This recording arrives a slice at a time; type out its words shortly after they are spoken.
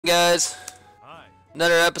Guys,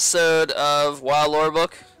 another episode of WoW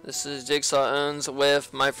Lorebook. This is Jigsaw Owns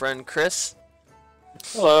with my friend Chris.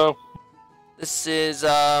 Hello. This is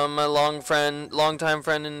my long-time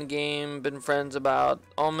friend in the game. Been friends about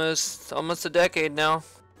almost a decade now.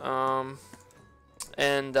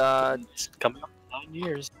 It's coming up 9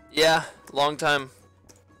 years. Yeah, long time.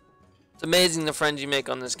 It's amazing the friends you make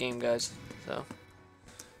on this game, guys. So,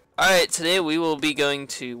 all right, today we will be going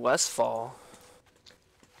to Westfall.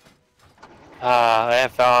 I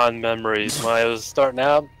have fond memories. When I was starting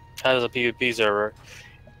out as a PvP server,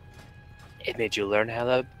 it made you learn how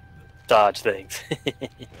to dodge things.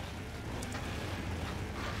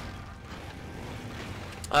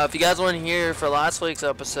 If you guys want to hear for last week's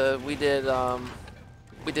episode, we did the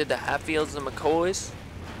Hatfields and McCoys.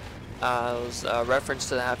 It was a reference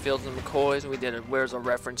to the Hatfields and McCoys. Where's a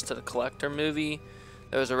reference to the Collector movie.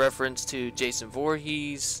 There was a reference to Jason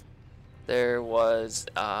Voorhees. There was,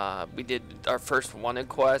 we did our first wanted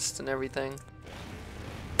quest and everything.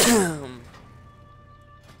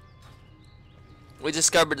 We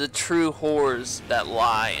discovered the true horrors that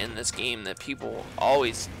lie in this game that people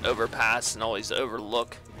always overpass and always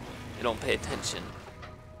overlook. They don't pay attention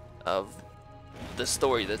of the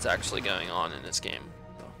story that's actually going on in this game.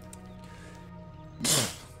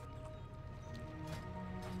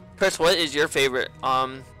 Chris, what is your favorite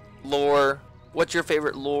lore? What's your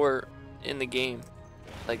favorite lore in the game,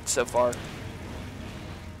 like so far?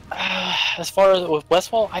 As far as with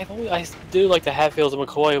Westfall, I do like the Hatfields and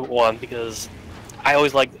McCoy one because I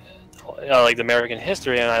always like the American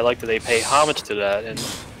history, and I like that they pay homage to that, and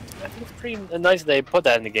I think it's pretty nice that they put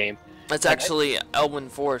that in the game. It's actually Elwyn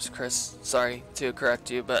Forest, Chris. Sorry to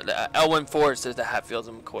correct you, but Elwyn Forest is the Hatfields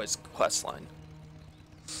and McCoy's quest line.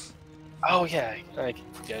 Oh yeah, I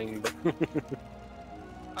keep forgetting.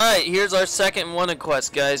 Alright, here's our second wanted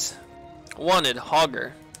quest, guys. Wanted,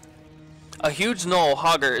 Hogger. A huge gnoll,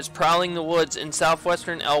 Hogger, is prowling the woods in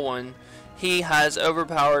southwestern Elwyn. He has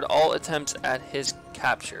overpowered all attempts at his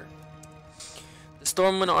capture. The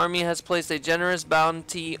Stormwind army has placed a generous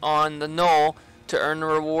bounty on the gnoll to earn the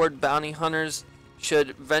reward. Bounty hunters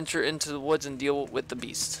should venture into the woods and deal with the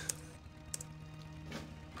beast.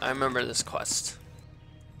 I remember this quest.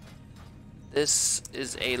 This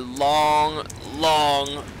is a long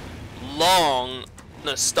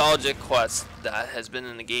nostalgic quest that has been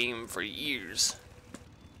in the game for years.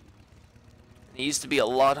 He used to be a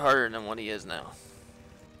lot harder than what he is now.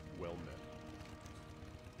 Well met.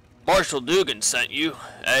 Marshal Dugan sent you,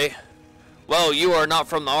 eh? Well, you are not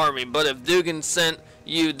from the army, but if Dugan sent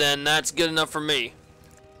you, then that's good enough for me.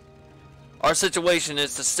 Our situation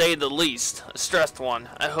is, to say the least, a stressed one.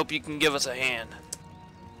 I hope you can give us a hand.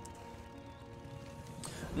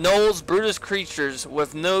 Gnolls, brutish creatures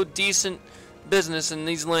with no decent business in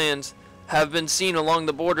these lands, have been seen along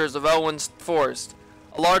the borders of Elwyn's forest.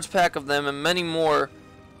 A large pack of them, and many more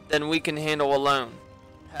than we can handle alone,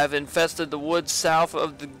 have infested the woods south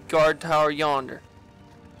of the guard tower yonder.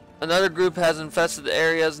 Another group has infested the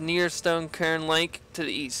areas near Stone Cairn Lake to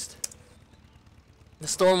the east. The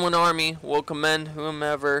Stormwind army will commend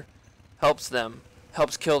whomever helps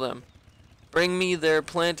kill them. Bring me their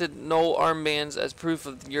planted gnoll armbands as proof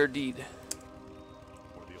of your deed.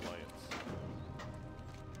 For the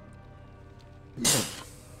Alliance.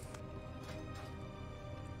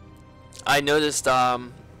 I noticed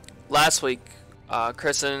last week,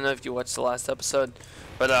 Chris, I don't know if you watched the last episode,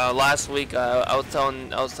 but last week I was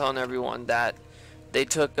telling everyone that they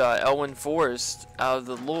took Elwyn Forest out of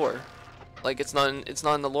the lore. Like it's not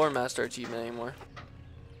in the Lore Master achievement anymore.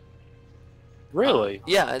 Really?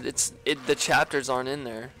 Yeah, the chapters aren't in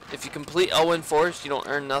there. If you complete Elwyn Forest, you don't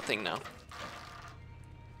earn nothing now.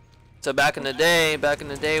 So back in the day,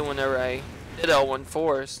 whenever I did Elwyn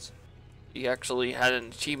Forest, you actually had an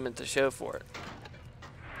achievement to show for it.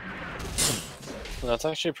 Well, that's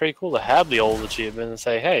actually pretty cool to have the old achievement and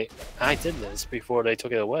say, hey, I did this before they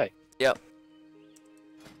took it away. Yep.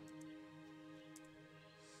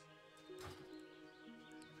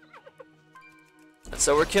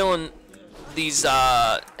 So we're killing these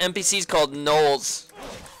NPCs called gnolls.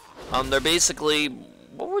 They're basically,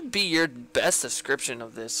 what would be your best description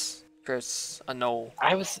of this, Chris? A gnoll.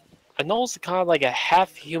 A gnoll's kind of like a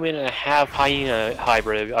half human and a half hyena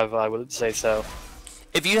hybrid, I would say so.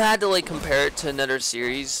 If you had to like compare it to another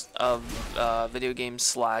series of video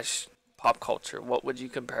games / pop culture, what would you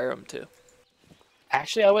compare them to?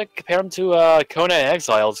 Actually, I would compare them to Conan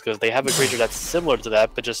Exiles because they have a creature that's similar to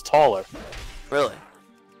that, but just taller. Really?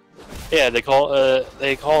 Yeah, they call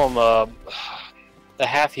them the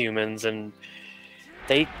half humans, and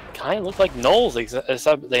they kind of look like gnolls,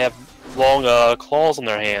 except they have long claws on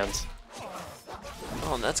their hands.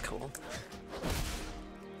 Oh, that's cool.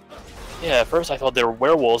 Yeah, at first I thought they were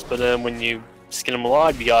werewolves, but then when you skin them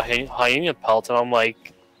alive, you got hyena pelts, and I'm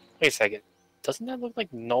like, wait a second, doesn't that look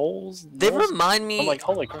like gnolls? They Gnolls? remind me. I'm like,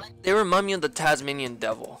 holy crap. They remind me of the Tasmanian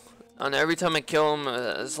devil. And every time I kill them,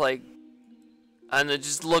 it's like, and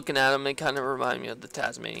just looking at them, they kind of remind me of the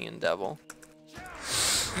Tasmanian devil.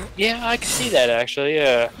 Yeah, I can see that actually.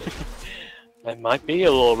 Yeah, that might be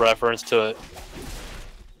a little reference to it.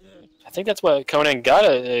 I think that's what Conan got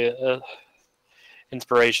a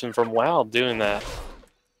inspiration from WoW doing that.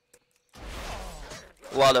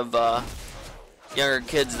 A lot of younger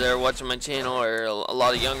kids that are watching my channel, or a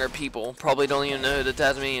lot of younger people, probably don't even know who the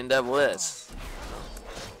Tasmanian devil is.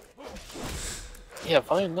 Yeah,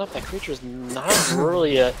 funny enough, that creature's not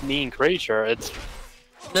really a mean creature. It's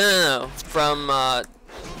No. It's from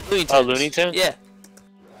Looney Tunes. Oh, Looney Tunes? Yeah.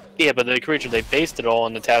 Yeah, but the creature they based it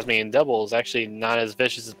on, the Tasmanian devil, is actually not as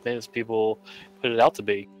vicious as people put it out to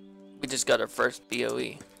be. We just got our first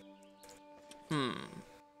BOE.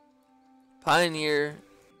 Pioneer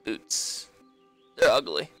boots. They're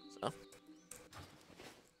ugly, so.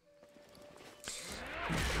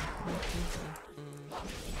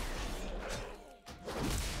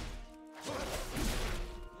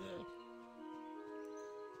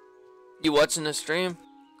 You watching the stream,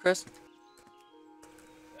 Chris?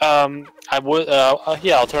 I would,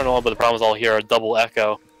 yeah, I'll turn it on, but the problem is I'll hear a double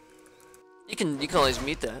echo. You can always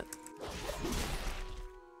mute that.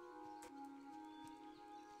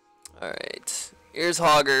 Alright. Here's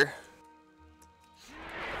Hogger.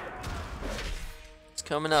 He's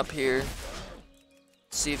coming up here.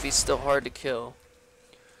 See if he's still hard to kill.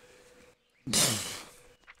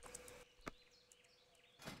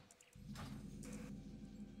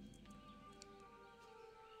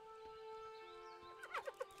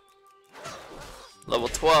 Level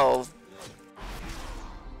 12.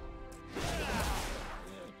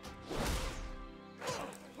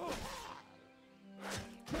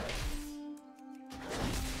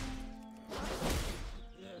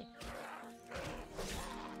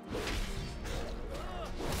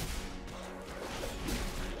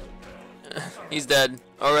 He's dead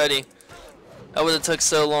already. That would have took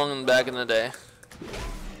so long back in the day.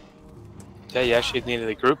 Yeah, you actually needed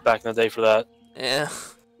a group back in the day for that. Yeah.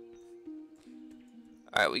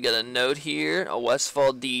 Alright, we got a note here, a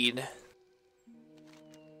Westfall deed.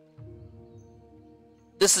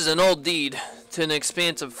 This is an old deed to an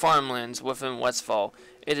expanse of farmlands within Westfall.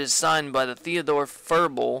 It is signed by the Theodore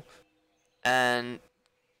Furble and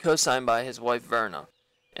co-signed by his wife Verna.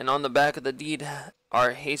 And on the back of the deed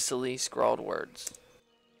are hastily scrawled words.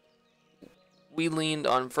 We leaned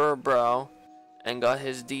on Furbrow and got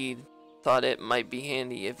his deed. Thought it might be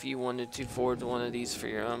handy if you wanted to forge one of these for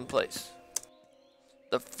your own place.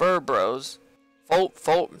 The Furbros,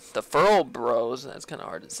 the Furlbros, that's kind of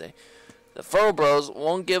hard to say. The Furlbros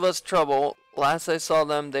won't give us trouble. Last I saw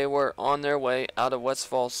them, they were on their way out of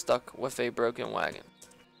Westfall stuck with a broken wagon.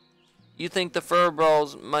 You think the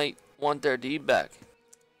Furlbros might want their deed back?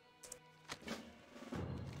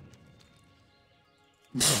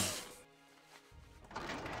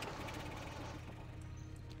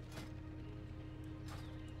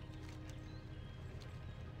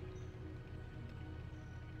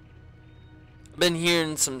 Been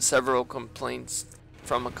hearing several complaints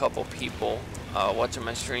from a couple people watching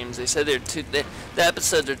my streams. They said the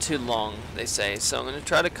episodes are too long, they say. So I'm gonna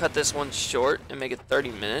try to cut this one short and make it 30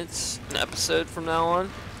 minutes an episode from now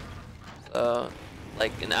on.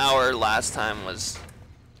 Like an hour last time was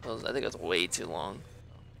I think it was way too long.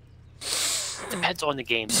 Depends on the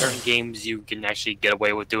game. Certain games you can actually get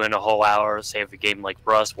away with doing a whole hour. Say if a game like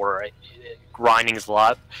Rust where grinding is a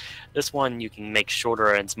lot. This one you can make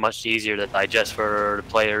shorter and it's much easier to digest for the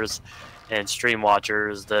players and stream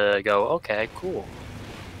watchers to go, okay, cool.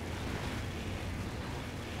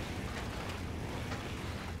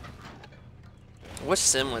 Wish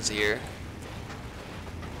Sim was here.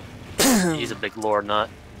 He's a big lore nut.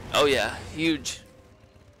 Oh yeah, huge.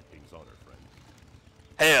 King's honor, friend.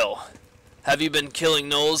 Hail. Have you been killing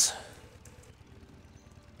gnolls?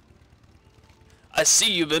 I see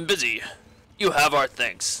you've been busy. You have our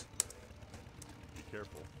thanks. Be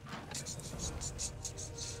careful.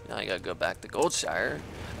 Now I gotta go back to Goldshire.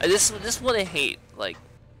 This is what I hate. Like,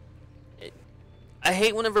 I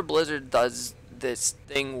hate whenever Blizzard does this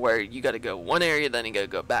thing where you gotta go one area, then you gotta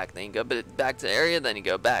go back, then you go back to the area, then you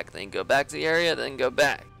go back, then you go back to the area, then go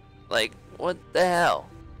back. Like, what the hell?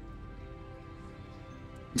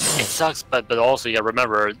 It sucks, but also you gotta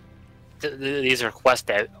remember, these are quests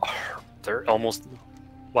that they're almost,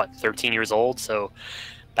 what, 13 years old, so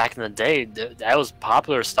back in the day, that was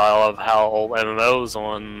popular style of how old MMOs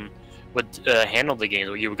on would handle the games,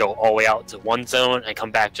 where you would go all the way out to one zone and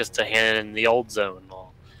come back just to hand it in the old zone. And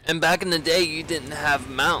all. And back in the day, you didn't have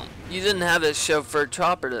mount. You didn't have a chauffeur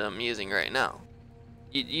chopper that I'm using right now.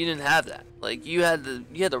 You didn't have that. Like you had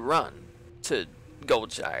to run to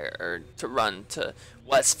Goldshire or to run to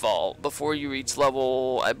Westfall before you reach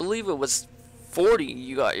level. I believe it was 40.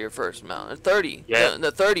 You got your first mount. Or 30. Yeah.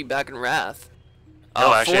 The 30 back in Wrath.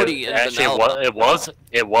 No, actually, 40 in Vanilla.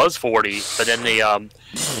 it was 40, but then the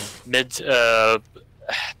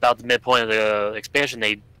about the midpoint of the expansion,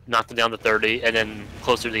 they knocked it down to 30, and then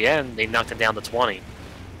closer to the end, they knocked it down to 20.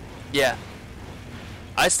 Yeah.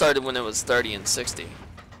 I started when it was 30 and 60.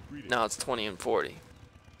 Now it's 20 and 40.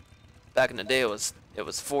 Back in the day, it was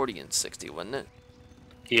 40 and 60, wasn't it?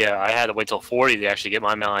 Yeah, I had to wait till 40 to actually get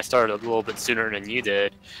my mount. I started a little bit sooner than you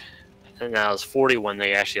did. And I was 40 when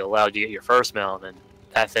they actually allowed you to get your first mount, and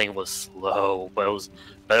that thing was slow, but it was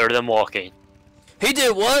better than walking. He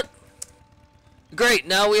did what? Great,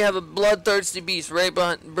 now we have a bloodthirsty beast right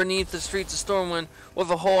beneath the streets of Stormwind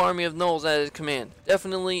with a whole army of gnolls at his command.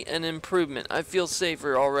 Definitely an improvement. I feel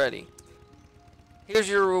safer already. Here's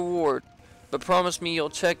your reward, but promise me you'll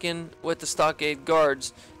check in with the stockade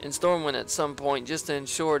guards in Stormwind at some point just to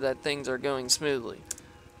ensure that things are going smoothly.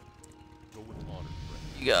 Go with honor, friend.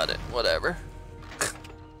 You got it, whatever.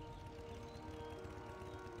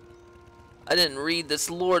 I didn't read this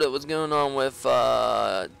lore that was going on with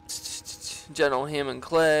General Hammond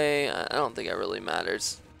Clay. I don't think it really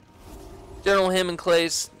matters. General Hammond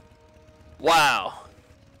Clay's wow.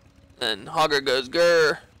 And Hogger goes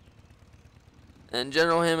grr. And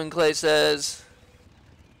General Hammond Clay says,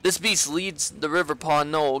 this beast leads the Riverpaw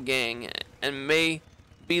Gnoll gang and may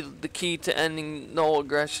be the key to ending Gnoll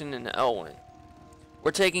aggression in Elwyn.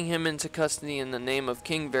 We're taking him into custody in the name of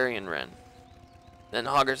King Varian Wren. Then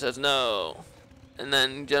Hogger says no. And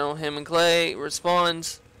then General Hammond Clay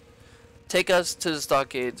responds, take us to the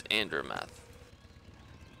stockades, Andromath.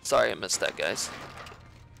 Sorry I missed that, guys.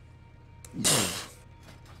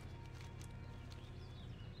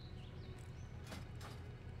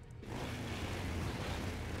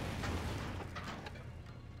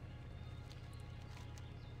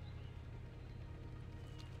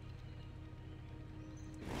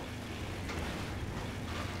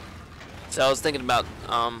 So I was thinking about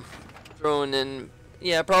throwing in,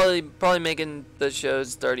 yeah, probably making the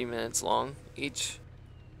shows 30 minutes long each,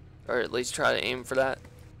 or at least try to aim for that,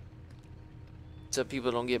 so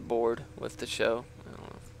people don't get bored with the show. I don't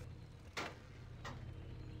know.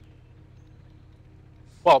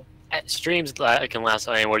 Well, streams can last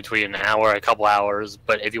anywhere between an hour, a couple hours,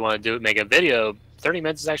 but if you want to make a video, 30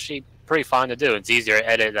 minutes is actually pretty fine to do. It's easier to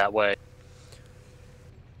edit that way.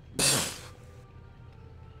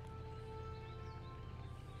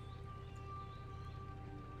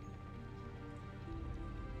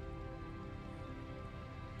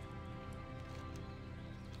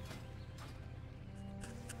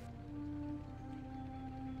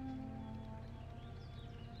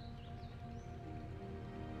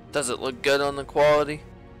 Does it look good on the quality,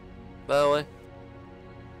 by the way?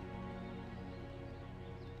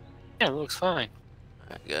 Yeah, it looks fine.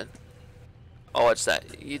 Alright, good. I'll watch that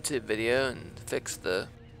YouTube video and fix the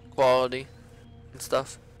quality and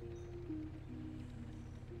stuff.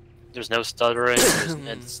 There's no stuttering,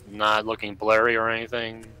 it's not looking blurry or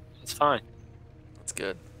anything. It's fine. That's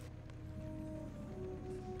good.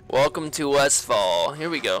 Welcome to Westfall. Here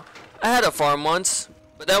we go. I had a farm once,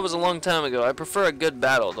 but that was a long time ago. I prefer a good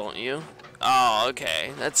battle, don't you? Oh,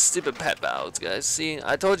 okay. That's stupid pet battles, guys. See,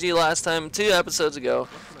 I told you last time, 2 episodes ago,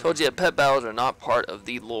 told you that pet battles are not part of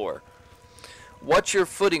the lore. What's your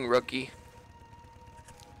footing, rookie?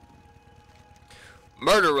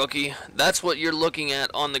 Murder, rookie. That's what you're looking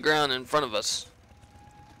at on the ground in front of us.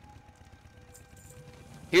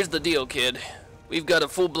 Here's the deal, kid. We've got a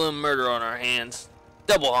full-blown murder on our hands.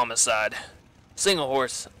 Double homicide. Single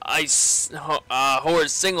horse,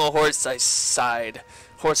 single horse aside.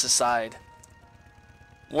 Horse aside.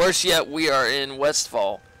 Worse yet, we are in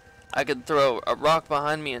Westfall. I could throw a rock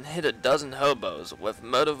behind me and hit a dozen hobos with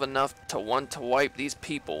motive enough to want to wipe these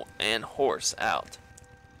people and horse out.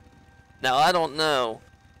 Now, I don't know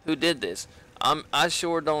who did this. I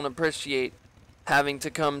sure don't appreciate having to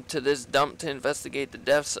come to this dump to investigate the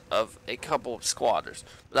deaths of a couple of squatters.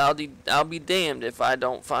 But I'll be damned if I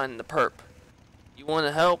don't find the perp. You want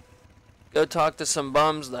to help? Go talk to some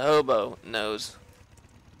bums the hobo knows.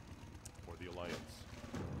 For the Alliance.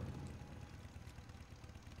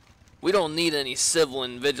 We don't need any civil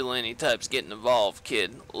and vigilante types getting involved,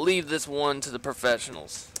 kid. Leave this one to the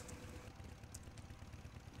professionals.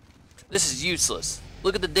 This is useless.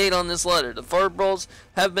 Look at the date on this letter. The Furballs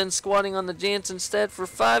have been squatting on the Jansen stead for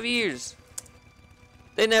 5 years.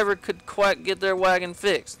 They never could quite get their wagon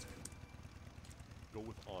fixed. Go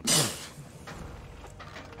with honor.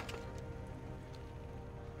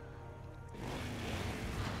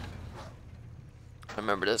 I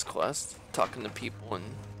remember this quest. Talking to people and...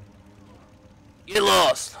 Get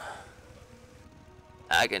lost!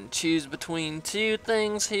 I can choose between 2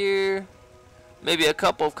 things here. Maybe a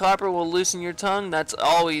cup of copper will loosen your tongue. That's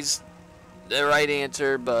always the right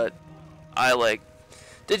answer, but I like...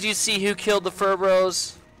 Did you see who killed the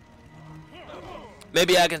Furballs?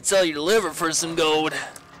 Maybe I can sell your liver for some gold.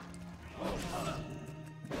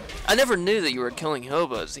 I never knew that you were killing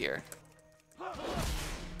hobos here.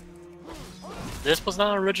 This was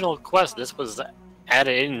not an original quest. This was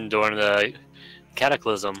added in during the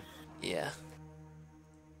Cataclysm. Yeah.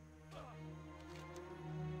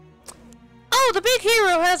 Oh, the big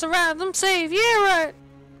hero has arrived. I'm safe. Yeah, right.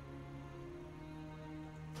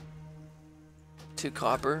 2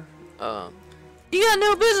 copper. You got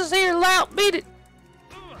no business here, lout. Beat it.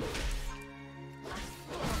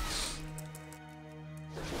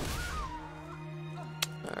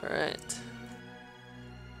 Alright.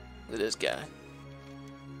 Look at this guy.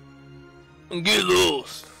 Get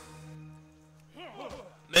lost.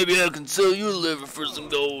 Maybe I can sell you a liver for some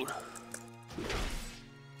gold.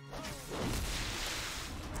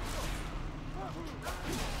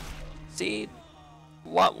 See?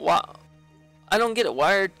 What? I don't get it.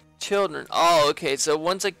 Why are children... Oh, okay. So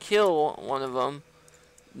once I kill one of them,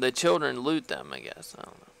 the children loot them, I guess. I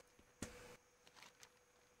don't know.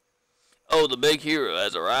 Oh, the big hero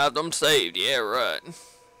has arrived. I'm saved. Yeah, right.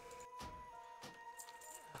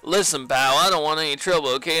 Listen, pal, I don't want any trouble,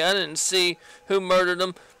 okay? I didn't see who murdered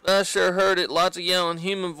them, but I sure heard it. Lots of yelling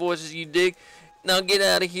human voices, you dig? Now get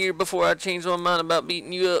out of here before I change my mind about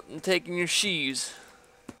beating you up and taking your shoes.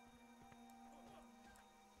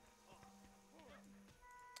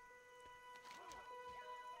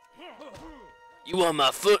 You want my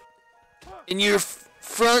foot in your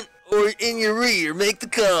front or in your rear? Make the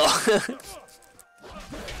call.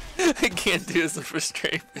 I can't do this with a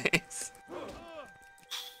straight face.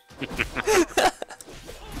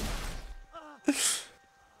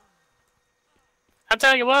 I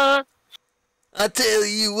tell you what. I tell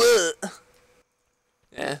you what.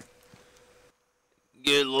 Yeah.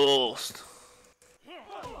 Get lost.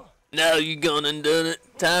 Now you gone and done it.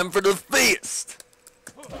 Time for the fist.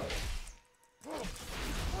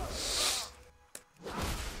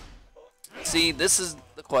 See, this is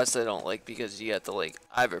the quest I don't like because you have to like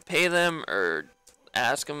either pay them or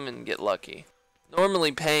ask them and get lucky.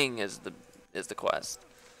 Normally paying is the quest.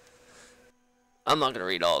 I'm not gonna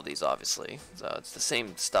read all of these obviously, so it's the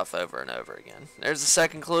same stuff over and over again. There's the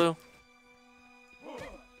second clue.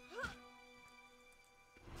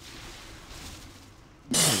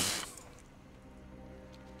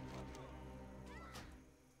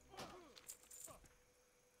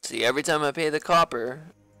 See, every time I pay the copper,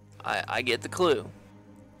 I get the clue.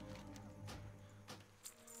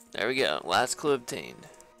 There we go. Last clue obtained.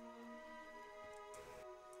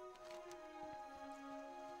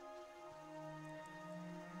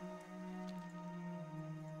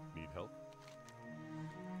 Need help?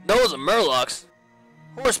 Knowles and Murlocs?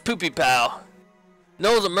 Horse poopy pal.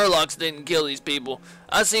 Knowles and Murlocs didn't kill these people.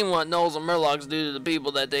 I seen what Knowles and Murlocs do to the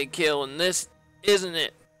people that they kill, and this isn't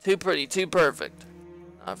it. Too pretty, too perfect.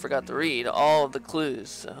 I forgot to read all of the clues,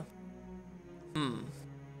 so.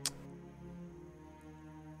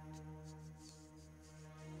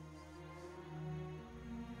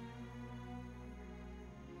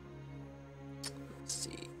 Let's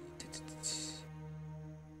see.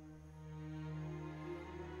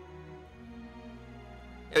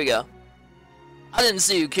 Here we go. I didn't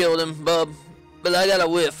see who killed him, bub, but I got a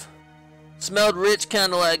whiff. Smelled rich,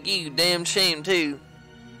 kinda like you. Damn shame, too.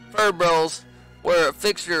 Furballs were a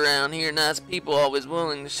fixture around here. Nice people always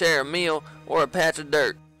willing to share a meal or a patch of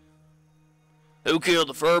dirt. Who killed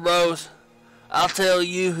the Furballs? I'll tell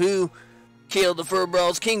you who killed the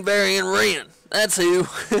Furballs. King Varian Wren. That's who.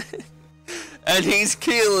 And he's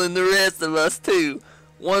killing the rest of us too.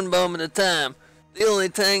 One bum at a time. The only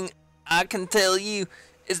thing I can tell you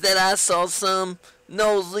is that I saw some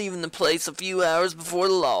Knowles leaving the place a few hours before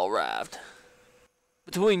the law arrived.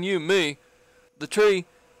 Between you and me, the tree,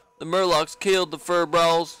 the Murlocs killed the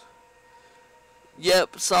Furballs.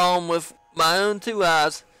 Yep, saw them with my own 2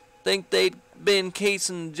 eyes. Think they'd been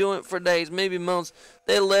casing the joint for days, maybe months.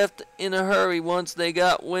 They left in a hurry once they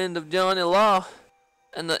got wind of Johnny Law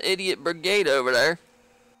and the idiot brigade over there.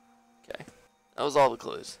 Okay, that was all the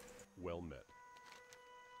clues. Well met.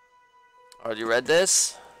 Already read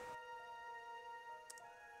this?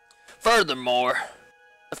 Furthermore,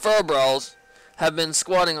 the Furballs have been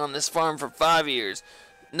squatting on this farm for 5 years.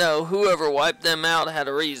 No, whoever wiped them out had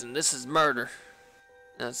a reason. This is murder.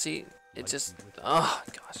 Now see, it just, oh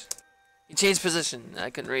gosh. He changed position. I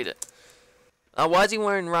couldn't read it. Why is he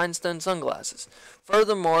wearing rhinestone sunglasses?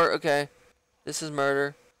 Furthermore, okay, this is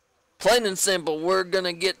murder. Plain and simple, we're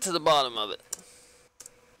gonna get to the bottom of it.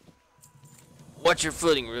 Watch your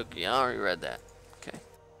footing, rookie. I already read that. Okay.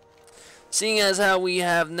 Seeing as how we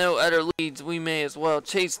have no other leads, we may as well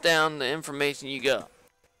chase down the information you got.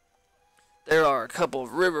 There are a couple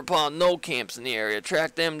of River Pond Knoll camps in the area.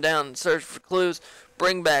 Track them down and search for clues.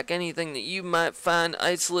 Bring back anything that you might find.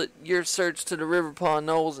 Isolate your search to the River Pond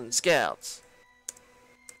Knolls and scouts.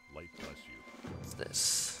 Light bless you. What's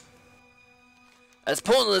this? As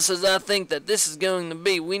pointless as I think that this is going to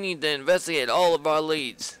be, we need to investigate all of our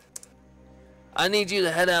leads. I need you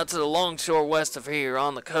to head out to the longshore west of here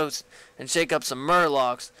on the coast and shake up some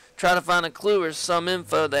murlocs. Try to find a clue or some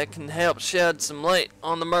info that can help shed some light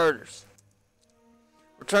on the murders.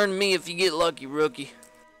 Return to me if you get lucky, rookie.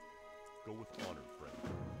 Go with honor, friend.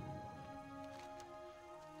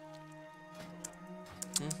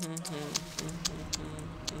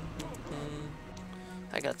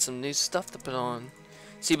 I got some new stuff to put on.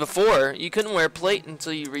 See, before, you couldn't wear plate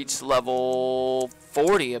until you reached level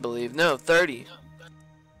 40, I believe. No, 30.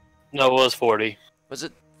 No, it was 40. Was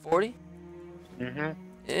it 40? Mm-hmm.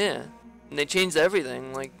 Yeah. And they changed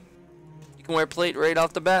everything. Like, you can wear plate right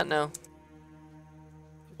off the bat now.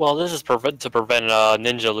 Well, this is to prevent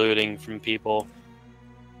ninja looting from people.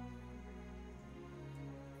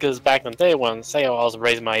 Because back in the day when, say, I was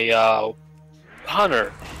raising my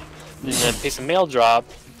hunter, and a piece of mail drop,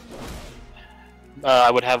 I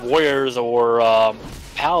would have warriors or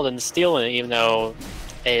paladins stealing it, even though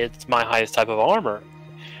it's my highest type of armor,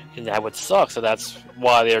 and that would suck. So that's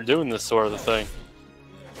why they're doing this sort of thing.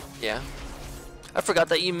 Yeah. I forgot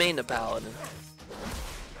that you made a paladin.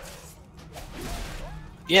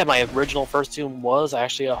 Yeah, my original first tomb was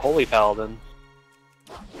actually a holy paladin.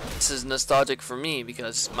 This is nostalgic for me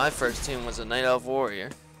because my first tomb was a night elf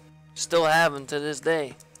warrior. Still have him to this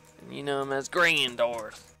day. And you know him as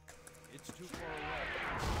Grandor. It's too far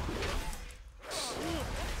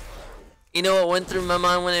You know what went through my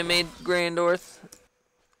mind when I made Grandorth?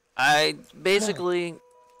 I basically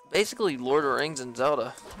Lord of the Rings and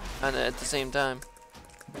Zelda, kinda at the same time.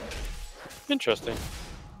 Interesting.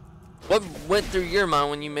 What went through your mind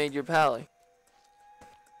when you made your pally?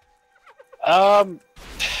 It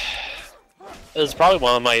was probably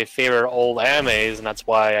one of my favorite old animes, and that's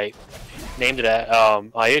why I named it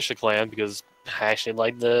Ayesha Clan, because I actually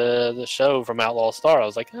liked the show from Outlaw Star. I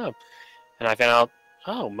was like, oh. And I found out,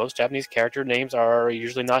 oh, most Japanese character names are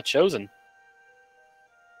usually not chosen.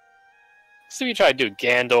 So if you try to do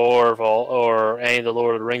Gandalf or any of the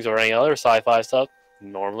Lord of the Rings or any other sci-fi stuff,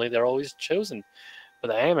 normally they're always chosen. But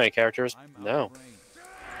the anime characters, no.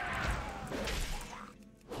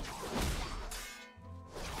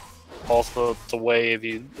 Also, it's a way if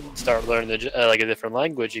you start learning like a different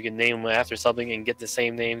language, you can name them after something and get the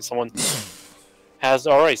same name someone has.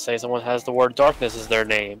 Alright, say someone has the word darkness as their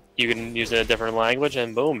name. You can use it in a different language,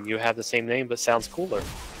 and boom, you have the same name but sounds cooler.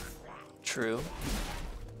 True.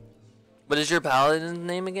 What is your paladin's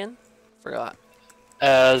name again? Forgot.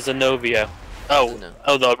 Zenobia. Oh,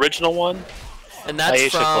 the original one. And that's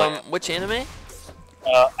Ayesha from Clan. which anime?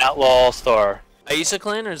 Outlaw Star. Ayesha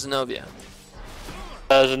Clan or Zenobia?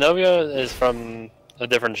 Zenobia is from a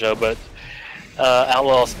different show, but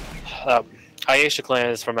Ayesha Clan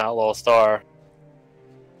is from Outlaw Star.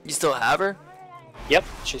 You still have her? Yep,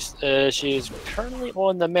 she's currently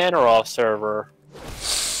on the Manoroff server.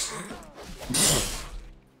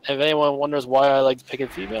 If anyone wonders why I like picking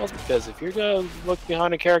females, because if you're gonna look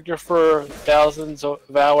behind a character for thousands of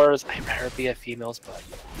hours, I'd rather be a female's butt.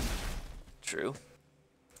 True.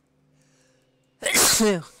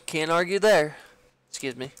 Can't argue there.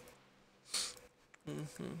 Excuse me. I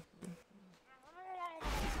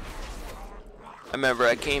remember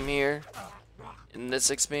I came here in this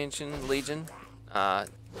expansion, Legion,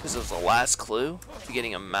 because it was the last clue to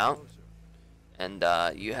getting a mount, and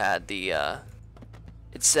you had the,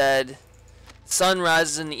 it said sun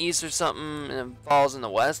rises in the east or something and falls in the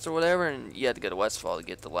west or whatever, and you had to go to Westfall to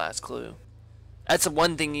get the last clue. That's the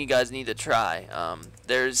one thing you guys need to try.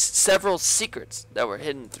 There's several secrets that were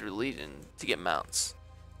hidden through Legion to get mounts.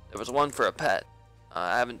 There was one for a pet.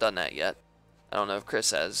 I haven't done that yet. I don't know if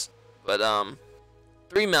Chris has. But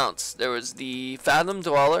 3 mounts. There was the Fathom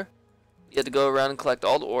Dweller. You had to go around and collect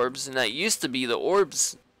all the orbs, and that used to be the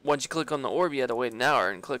orbs. Once you click on the orb, you had to wait an hour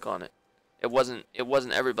and click on it. It wasn't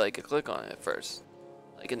everybody could click on it at first.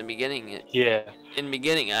 Like in the beginning, Yeah.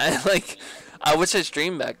 I wish I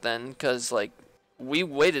streamed back then, cause like we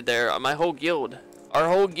waited there. My whole guild, our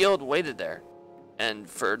whole guild waited there, and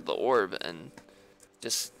for the orb, and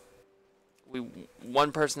just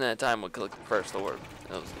one person at a time would click the first orb.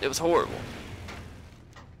 It was horrible.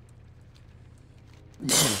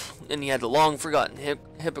 And he had the long forgotten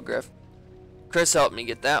hippogriff. Chris helped me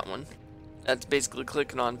get that one. That's basically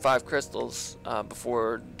clicking on 5 crystals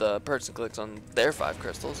before the person clicks on their 5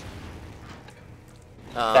 crystals.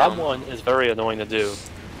 That one is very annoying to do.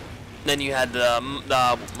 Then you had the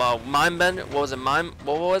mime bender. What was it?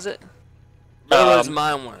 What was it? Riddler's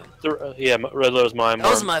mime worm. Yeah, Riddler's mime worm. That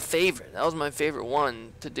was my favorite. That was my favorite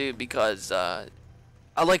one to do because I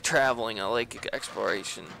like traveling. I like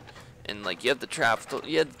exploration, and like you had to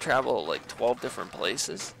travel like 12 different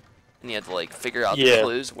places, and you had to like figure out the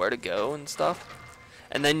clues where to go and stuff.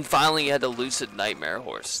 And then finally you had the lucid nightmare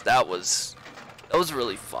horse. That was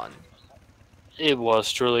really fun. It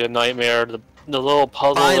was truly a nightmare. The little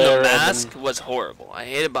puzzle buying there. The mask was horrible. I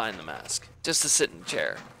hated buying the mask just to sit in the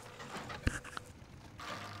chair.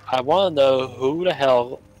 I want to know who the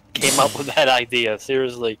hell came up with that idea.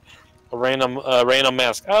 Seriously, a random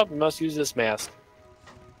mask. Oh, we must use this mask.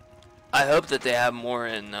 I hope that they have more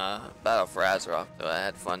in Battle for Azeroth, though. I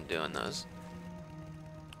had fun doing those.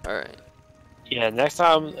 Alright. Yeah, next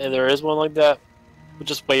time there is one like that, we'll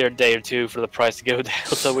just wait a day or two for the price to go down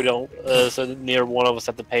so we don't, so near one of us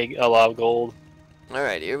have to pay a lot of gold.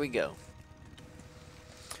 Alright, here we go.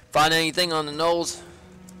 Find anything on the knolls?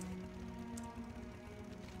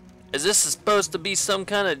 Is this supposed to be some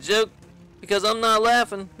kind of joke? Because I'm not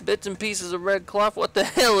laughing. Bits and pieces of red cloth. What the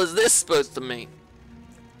hell is this supposed to mean?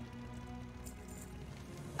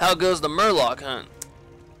 How goes the Murloc hunt?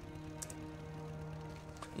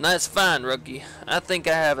 That's fine, rookie. I think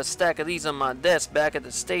I have a stack of these on my desk back at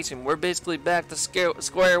the station. We're basically back to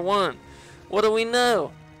square one. What do we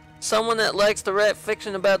know? Someone that likes to write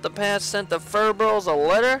fiction about the past sent the Furballs a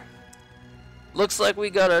letter? Looks like we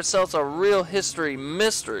got ourselves a real history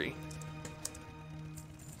mystery.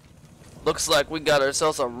 Looks like we got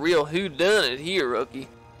ourselves a real whodunit here, rookie.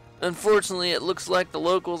 Unfortunately, it looks like the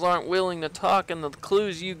locals aren't willing to talk, and the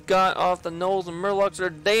clues you got off the gnolls and murlocs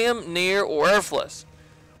are damn near worthless.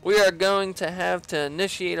 We are going to have to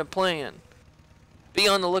initiate a plan. Be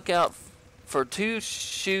on the lookout for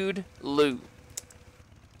Two-Shoed Lou.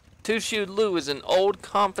 Two-Shoed Lou is an old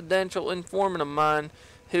confidential informant of mine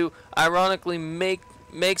who ironically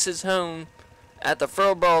makes his home at the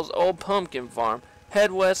Furballs' old pumpkin farm.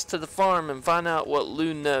 Head west to the farm and find out what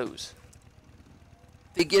Lou knows.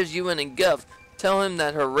 If he gives you any guff, tell him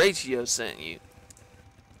that Horatio sent you.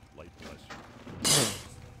 Light bless you.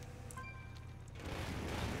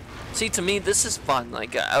 See, to me, this is fun.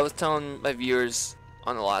 Like, I was telling my viewers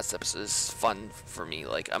on the last episode, this is fun for me.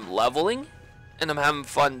 Like, I'm leveling, and I'm having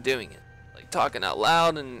fun doing it. Like, talking out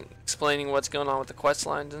loud and explaining what's going on with the quest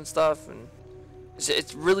lines and stuff. And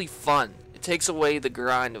it's really fun. It takes away the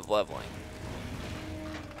grind of leveling.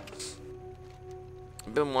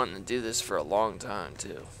 I've been wanting to do this for a long time,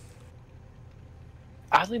 too.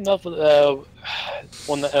 Oddly enough, on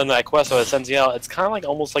that quest that sends you out, it's kind of like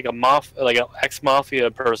almost like an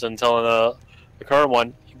ex-mafia person telling the current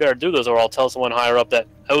one, "You better do this, or I'll tell someone higher up that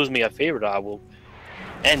owes me a favor that I will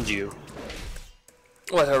end you."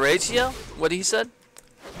 What, Horatio? What he said?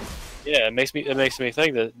 Yeah, it makes me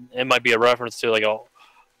think that it might be a reference to like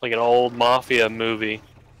an old mafia movie.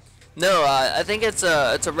 No, I think it's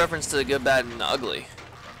a reference to the Good, Bad, and Ugly.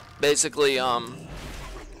 Basically, I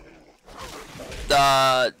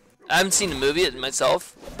haven't seen the movie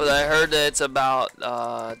myself, but I heard that it's about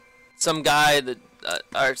some guy that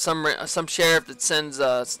or some sheriff that sends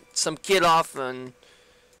some kid off and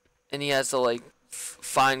he has to like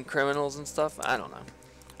find criminals and stuff. I don't know.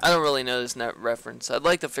 I don't really know this net reference. I'd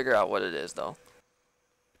like to figure out what it is though.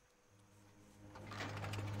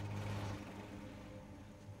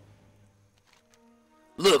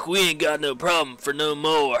 Look, we ain't got no problem for no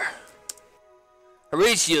more.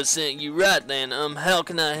 Horatio sent you, right then. How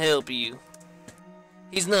can I help you?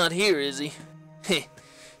 He's not here, is he?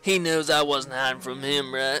 He knows I wasn't hiding from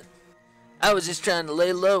him, right? I was just trying to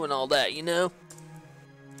lay low and all that, you know?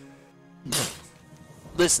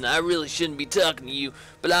 Listen, I really shouldn't be talking to you,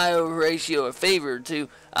 but I owe Horatio a favor or two.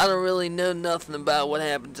 I don't really know nothing about what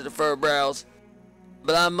happened to the Furballs,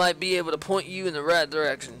 but I might be able to point you in the right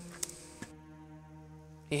direction.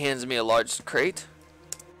 He hands me a large crate.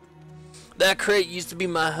 That crate used to be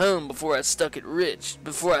my home before I struck it rich.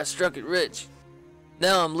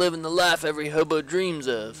 Now I'm living the life every hobo dreams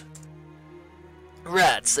of.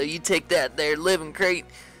 Right, so you take that there living crate,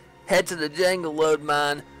 head to the Jangle Lode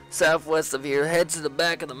mine, southwest of here. Head to the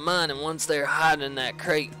back of the mine, and once they're hiding in that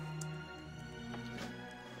crate.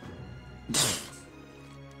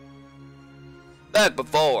 Back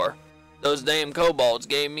before, those damn kobolds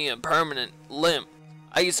gave me a permanent limp.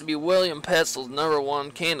 I used to be William Pessel's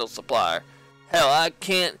 #1 candle supplier. Hell,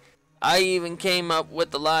 I even came up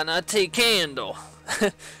with the line, I take candle.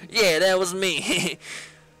 Yeah, that was me.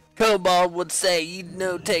 Kobold would say, you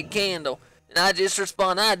know, take candle. And I just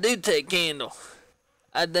respond, I do take candle.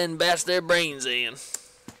 I'd then bash their brains in.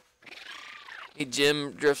 Hey,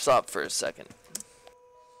 Jim drifts off for a second.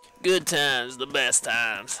 Good times, the best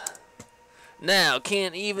times. Now,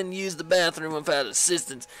 can't even use the bathroom without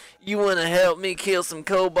assistance. You want to help me kill some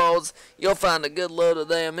kobolds? You'll find a good load of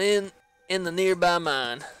them in the nearby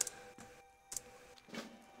mine.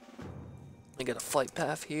 I got a flight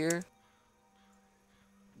path here.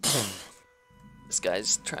 This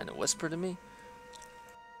guy's trying to whisper to me.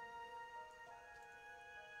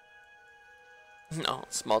 No,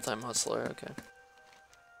 small-time hustler, okay.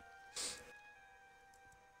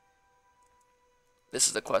 This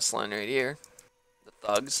is the quest line right here. The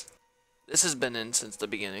thugs. This has been in since the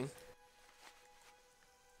beginning.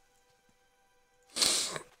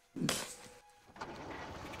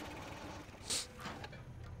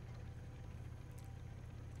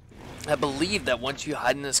 I believe that once you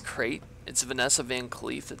hide in this crate, it's Vanessa Van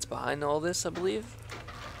Cleef that's behind all this, I believe.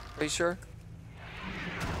 Pretty sure.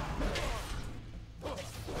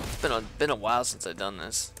 It's been a while since I've done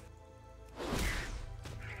this.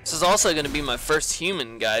 This is also going to be my first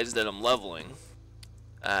human, guys, that I'm leveling.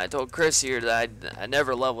 I told Chris here that I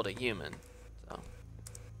never leveled a human. So.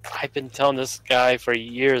 I've been telling this guy for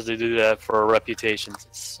years to do that for reputations.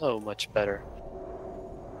 It's so much better.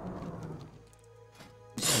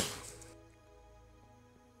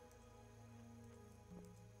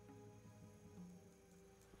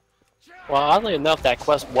 Well, oddly enough, that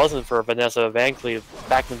quest wasn't for Vanessa Van Cleef.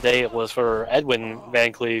 Back in the day, it was for Edwin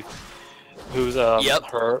Van Cleef, who's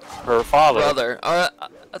her father. Brother. I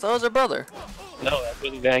thought it was her brother. No,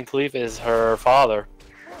 Edwin Van Cleef is her father.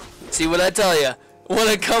 See what I tell you? Want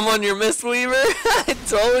to come on your Mistweaver? I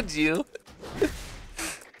told you.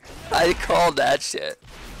 I called that shit.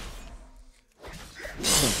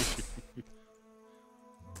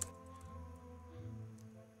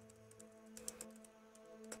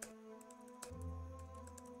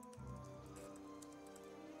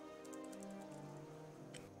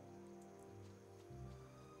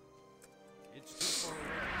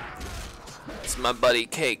 It's my buddy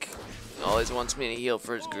Cake. He always wants me to heal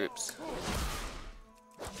for his groups.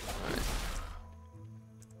 Alright.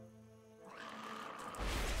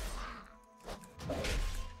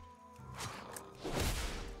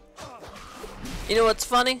 You know what's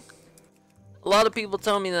funny? A lot of people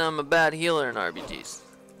tell me that I'm a bad healer in RPGs.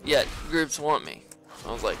 Yet groups want me.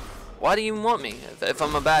 I was like, why do you even want me if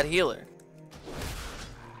I'm a bad healer?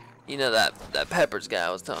 You know that Peppers guy I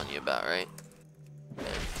was telling you about, right? Yeah.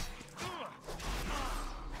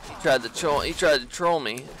 He tried to troll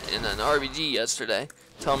me in an RPG yesterday,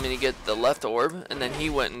 telling me to get the left orb, and then he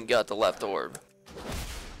went and got the left orb.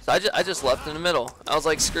 So I just left in the middle. I was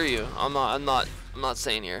like, screw you. I'm not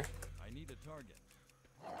staying here. I need a target.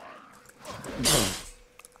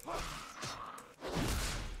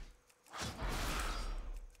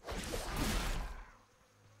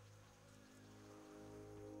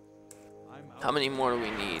 How many more do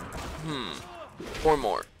we need? 4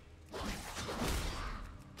 more.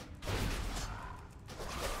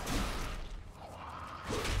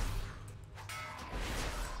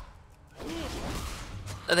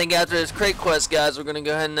 I think after this crate quest, guys, we're gonna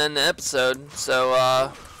go ahead and end the episode.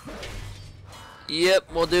 So, yep,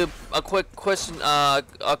 we'll do a quick question,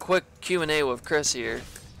 a quick Q&A with Chris here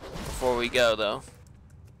before we go, though.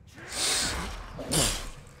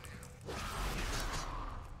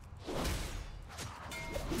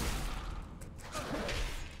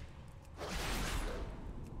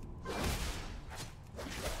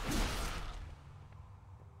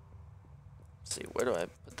 Let's see, where do I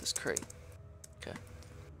put this crate? Okay.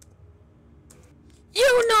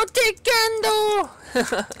 You no take candle!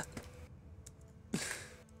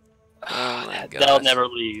 Oh my god. They'll never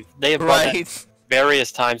leave. They have brought that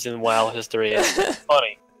various times in WoW history. It's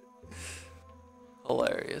funny.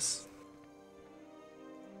 Hilarious.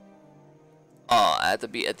 Oh, I have to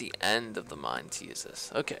be at the end of the mine to use this.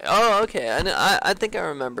 Okay. Oh, okay. I think I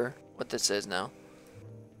remember what this is now.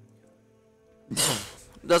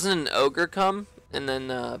 Doesn't an ogre come and then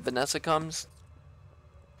Vanessa comes?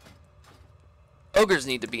 Ogres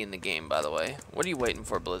need to be in the game, by the way. What are you waiting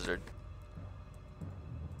for, Blizzard?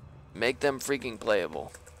 Make them freaking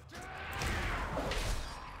playable.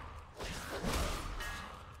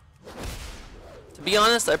 To be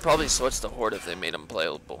honest, I'd probably switch to Horde if they made them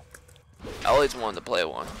playable. I always wanted to play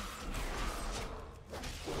one.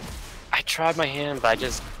 I tried my hand, but I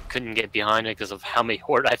just couldn't get behind it because of how many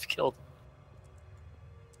Horde I've killed.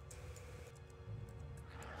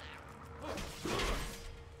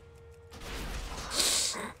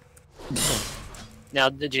 Now,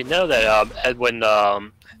 did you know that Edwin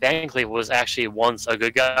Van Cleef was actually once a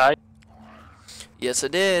good guy? Yes, I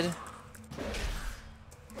did.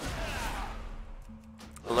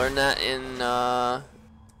 I learned that in a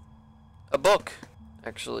book.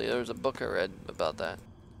 Actually, there was a book I read about that.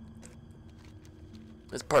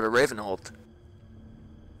 It's part of Ravenhold.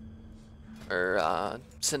 Or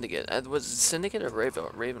Syndicate. Was it Syndicate or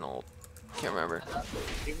Ravenhold? Can't remember.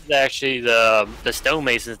 It was actually the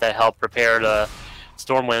stonemasons that helped prepare the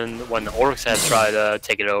Stormwind when the orcs had tried to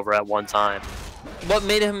take it over at one time. What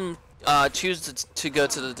made him choose to go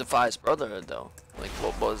to the Defias Brotherhood, though? Like,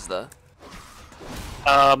 what was the...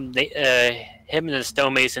 Him and the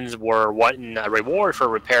stonemasons were wanting a reward for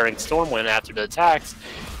repairing Stormwind after the attacks,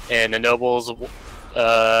 and the nobles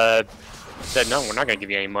said, no, we're not going to give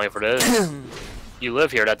you any money for this. You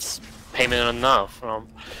live here, that's payment enough.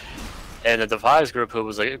 And the Defias group, who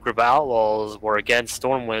was a group of outlaws, were against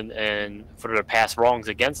Stormwind and for their past wrongs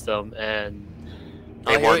against them, and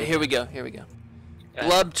they here we go. Okay.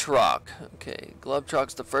 Glubtrock. Okay,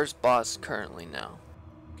 Glubtrock's the first boss currently now.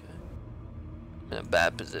 Okay. I'm in a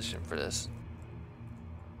bad position for this.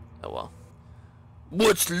 Oh well.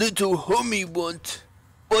 What's little homie want?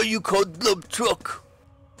 Why you called Glubtrock?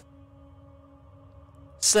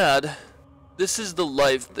 Sad. This is the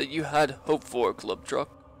life that you had hoped for, Glubtrock.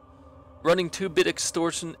 Running 2-bit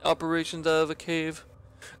extortion operations out of a cave.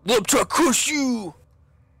 Glubtrock, crush you!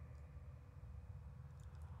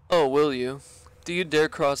 Oh, will you? Do you dare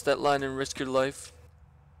cross that line and risk your life?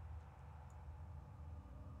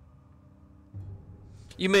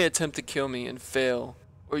 You may attempt to kill me and fail,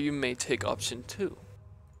 or you may take option 2.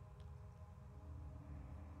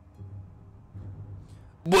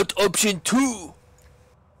 What option 2?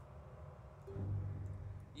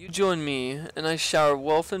 You join me, and I shower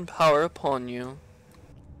wealth and power upon you.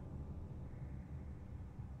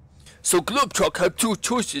 So Glubtrock have 2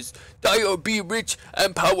 choices: die or be rich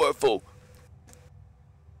and powerful.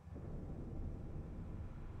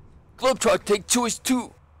 Glubtrock take choice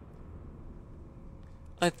 2.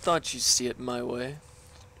 I thought you'd see it my way.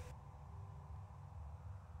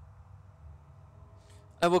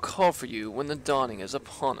 I will call for you when the dawning is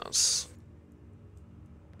upon us.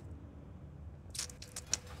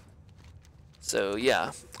 So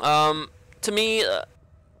yeah, to me,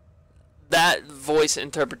 that voice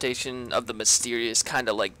interpretation of the mysterious kind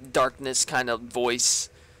of like darkness kind of voice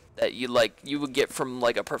that you would get from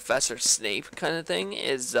like a Professor Snape kind of thing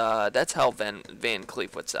is that's how Van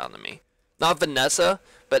Cleef would sound to me. Not Vanessa,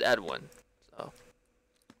 but Edwin. So.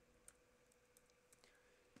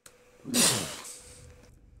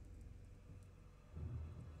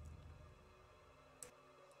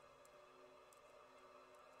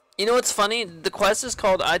 You know what's funny? The quest is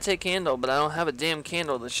called I Take Candle, but I don't have a damn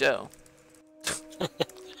candle to show.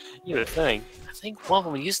 You would think. I think one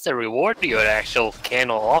of them used to reward you an actual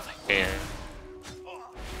candle off again.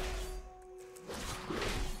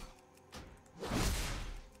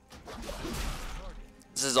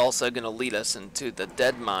 This is also going to lead us into the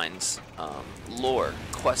Dead Mines lore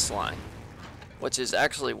quest line, which is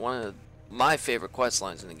actually one of my favorite quest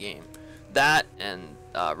lines in the game. That and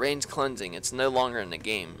Range Cleansing, it's no longer in the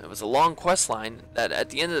game. It was a long quest line that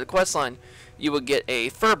at the end of the quest line you would get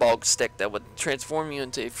a Furbog stick that would transform you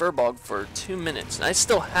into a Furbog for 2 minutes. And I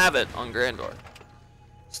still have it on Grandor.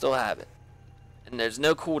 Still have it. And there's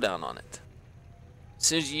no cooldown on it. As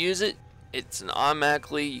soon as you use it, it's an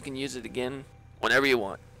automatically, you can use it again whenever you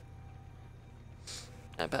want.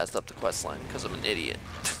 I passed up the quest line because I'm an idiot.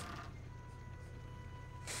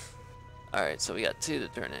 Alright, so we got 2 to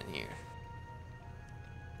turn in here.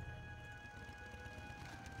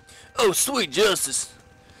 Oh, sweet justice.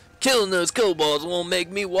 Killing those kobolds won't make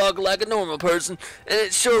me walk like a normal person, and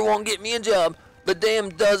it sure won't get me a job, but damn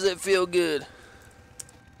does it feel good.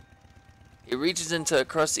 He reaches into a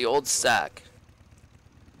crusty old sack.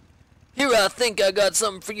 Here, I think I got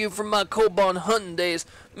something for you from my kobold hunting days.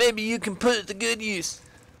 Maybe you can put it to good use.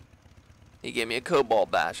 He gave me a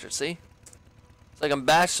kobold basher, see? It's like I'm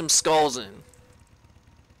bashed some skulls in.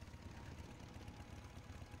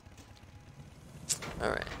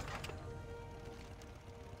 Alright.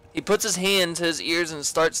 He puts his hand to his ears and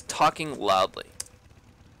starts talking loudly.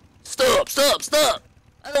 Stop, stop, stop!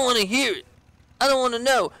 I don't want to hear it. I don't want to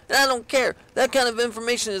know, and I don't care. That kind of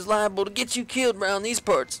information is liable to get you killed around these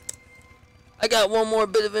parts. I got one more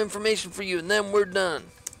bit of information for you and then we're done.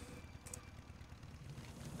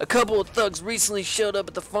 A couple of thugs recently showed up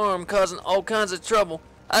at the farm causing all kinds of trouble.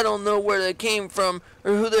 I don't know where they came from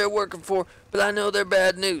or who they're working for, but I know they're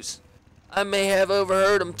bad news. I may have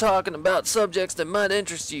overheard them talking about subjects that might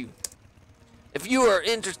interest you. If you are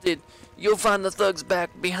interested, you'll find the thugs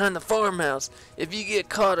back behind the farmhouse. If you get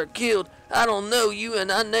caught or killed, I don't know you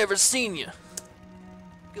and I never seen you.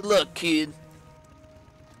 Good luck, kid.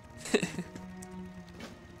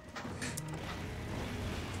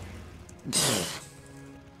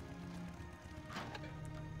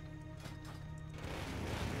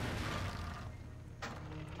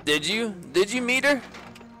 Did you meet her?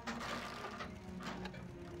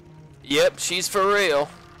 Yep, she's for real.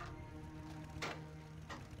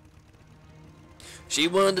 She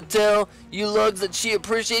wanted to tell you lugs that she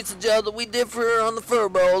appreciates the job that we did for her on the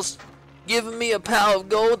furballs, giving me a pile of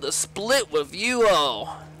gold to split with you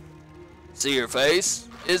all. See her face?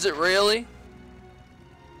 Is it really?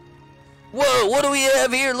 Whoa, what do we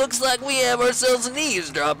have here? Looks like we have ourselves an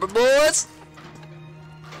eavesdropper, boys.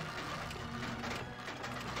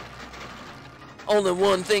 Only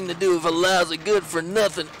one thing to do with a lousy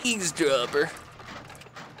good-for-nothing eavesdropper.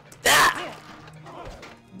 Ah!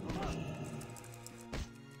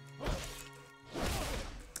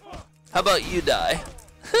 How about you die?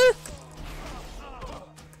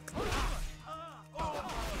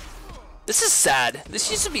 This is sad.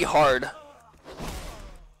 This used to be hard.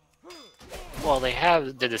 Well, they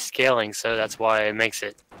have did the scaling, so that's why it makes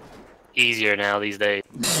it easier now these days.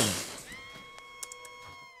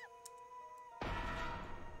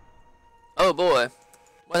 Oh boy,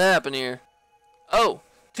 what happened here? Oh,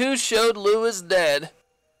 2 showed Lou is dead.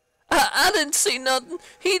 I didn't see nothing.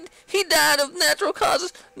 He died of natural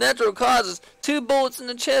causes. Natural causes. 2 bullets in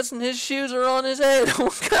the chest and his shoes are on his head.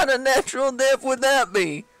 What kind of natural death would that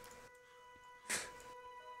be?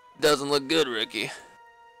 Doesn't look good, Ricky.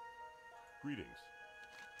 Greetings.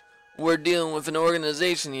 We're dealing with an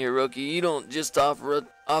organization here, Rookie. You don't just off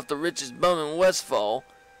the richest bum in Westfall.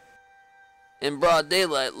 In broad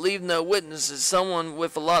daylight, leave no witnesses. Someone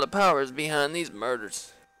with a lot of power is behind these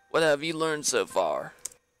murders. What have you learned so far?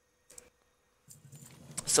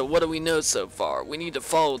 So what do we know so far? We need to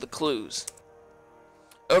follow the clues.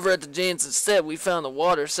 Over at the Jansen's stead, we found a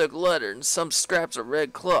water-soaked letter and some scraps of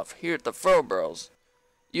red cloth here at the Furballs.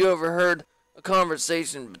 You overheard a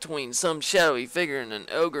conversation between some shadowy figure and an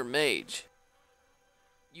ogre mage.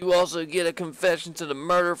 You also get a confession to the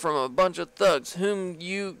murder from a bunch of thugs whom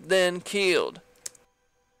you then killed.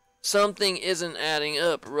 Something isn't adding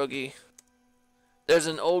up, Rookie. There's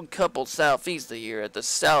an old couple southeast of here at the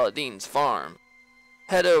Saladine's farm.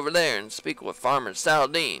 Head over there and speak with Farmer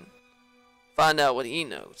Saladine. Find out what he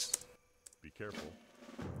knows. Be careful.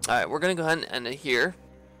 Alright, we're going to go ahead and end it here.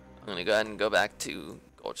 I'm going to go ahead and go back to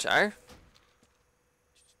Goldshire.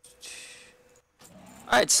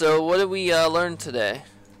 Alright, so what did we learn today?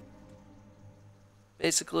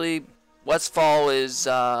 Basically, Westfall is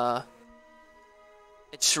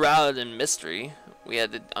it's shrouded in mystery. We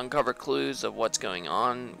had to uncover clues of what's going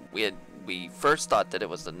on. We first thought that it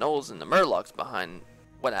was the Gnolls and the Murlocs behind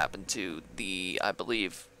what happened to the, I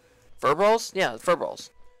believe, Furballs? Yeah, the Furballs.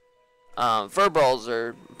 Furballs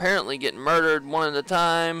are apparently getting murdered one at a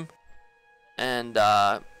time. And,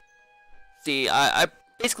 see, I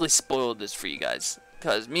basically spoiled this for you guys.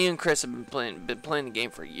 Because me and Chris have been playing the game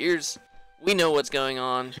for years. We know what's going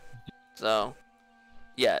on. So,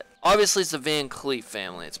 yeah. Obviously, it's the Van Cleef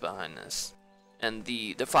family that's behind this. And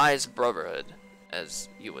the Defies Brotherhood, as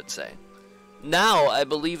you would say. Now, I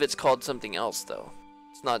believe it's called something else, though.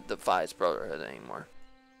 It's not Defies Brotherhood anymore.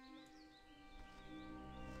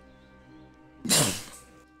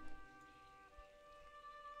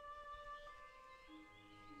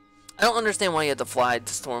 I don't understand why you have to fly to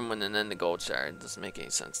Stormwind and then to Goldshire. It doesn't make any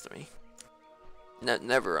sense to me.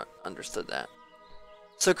 Never understood that.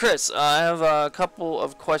 So, Chris, I have a couple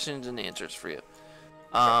of questions and answers for you.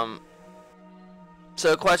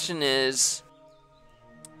 So, the question is,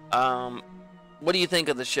 what do you think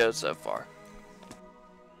of the show so far?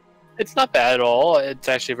 It's not bad at all. It's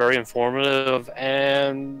actually very informative,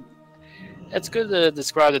 and it's good to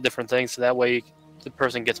describe the different things so that way the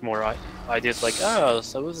person gets more ideas like, oh,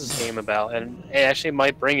 so what is this game about? And it actually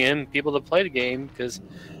might bring in people to play the game because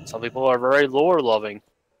some people are very lore-loving.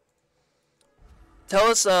 Tell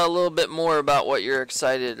us a little bit more about what you're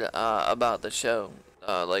excited about the show.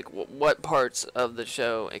 Like, what parts of the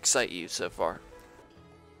show excite you so far?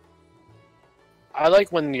 I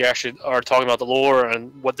like when you actually are talking about the lore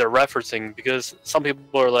and what they're referencing, because some people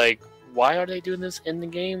are like, why are they doing this in the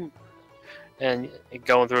game? and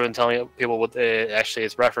going through and telling people what it actually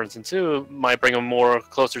is referencing to might bring them more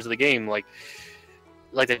closer to the game. Like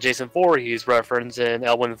the Jason Voorhees reference in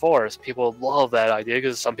Elwyn Forest. People love that idea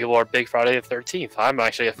because some people are big Friday the 13th. I'm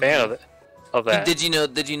actually a fan of it. Of that. Did you know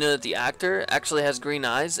that the actor actually has green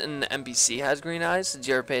eyes and the NPC has green eyes? Did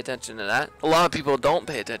you ever pay attention to that? A lot of people don't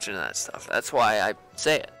pay attention to that stuff. That's why I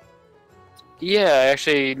say it. Yeah, I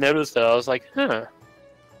actually noticed that. I was like, huh.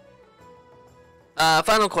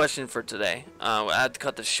 Final question for today. I had to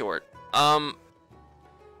cut this short. I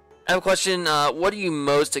have a question. What are you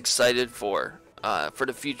most excited for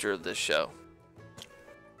the future of this show?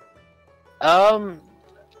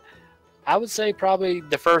 I would say probably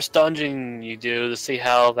the first dungeon you do to see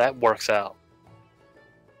how that works out.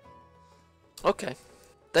 Okay.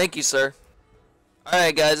 Thank you, sir.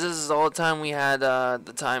 Alright, guys, this is all the time we had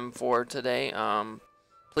the time for today.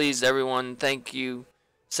 Please, everyone, thank you.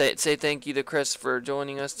 Say thank you to Chris for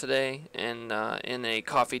joining us today and in a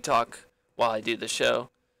coffee talk while I do the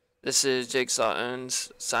show. This is Jigsaw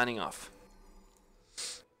Owens signing off.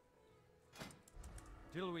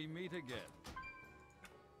 Till we meet again.